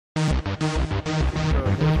Park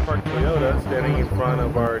Toyota standing in front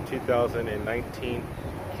of our 2019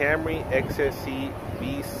 Camry XSE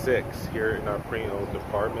V6 here in our pre-owned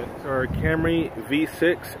department. So our Camry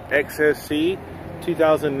V6 XSE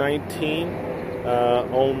 2019,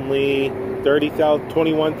 only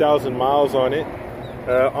 21,000 miles on it.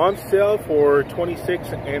 On sale for 26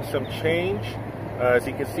 and some change. As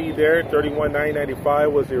you can see there,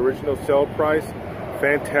 $31,995 was the original sale price.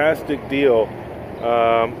 Fantastic deal.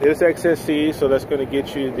 It's XSE, so that's going to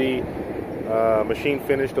get you the machine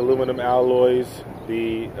finished aluminum alloys,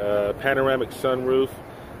 the panoramic sunroof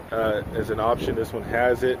as an option. This one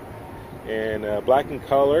has it, and black in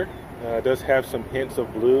color. Does have some hints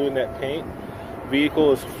of blue in that paint.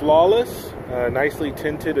 Vehicle is flawless, nicely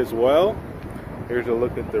tinted as well. Here's a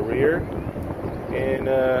look at the rear, and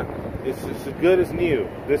it's as good as new.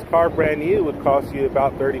 This car brand new would cost you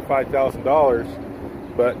about $35,000,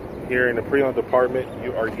 but here in the pre-owned department,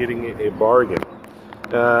 you are getting a bargain.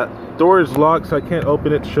 Door is locked, so I can't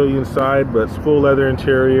open it to show you inside, but it's full leather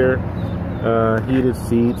interior, heated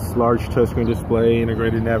seats, large touchscreen display,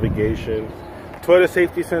 integrated navigation, Toyota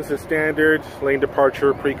safety sense standards, lane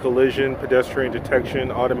departure, pre-collision, pedestrian detection,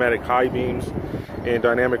 automatic high beams, and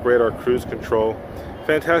dynamic radar cruise control.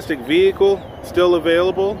 Fantastic vehicle, still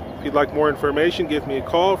available. If you'd like more information, give me a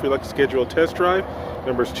call. If you'd like to schedule a test drive,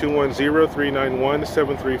 number is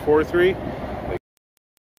 210-391-7343.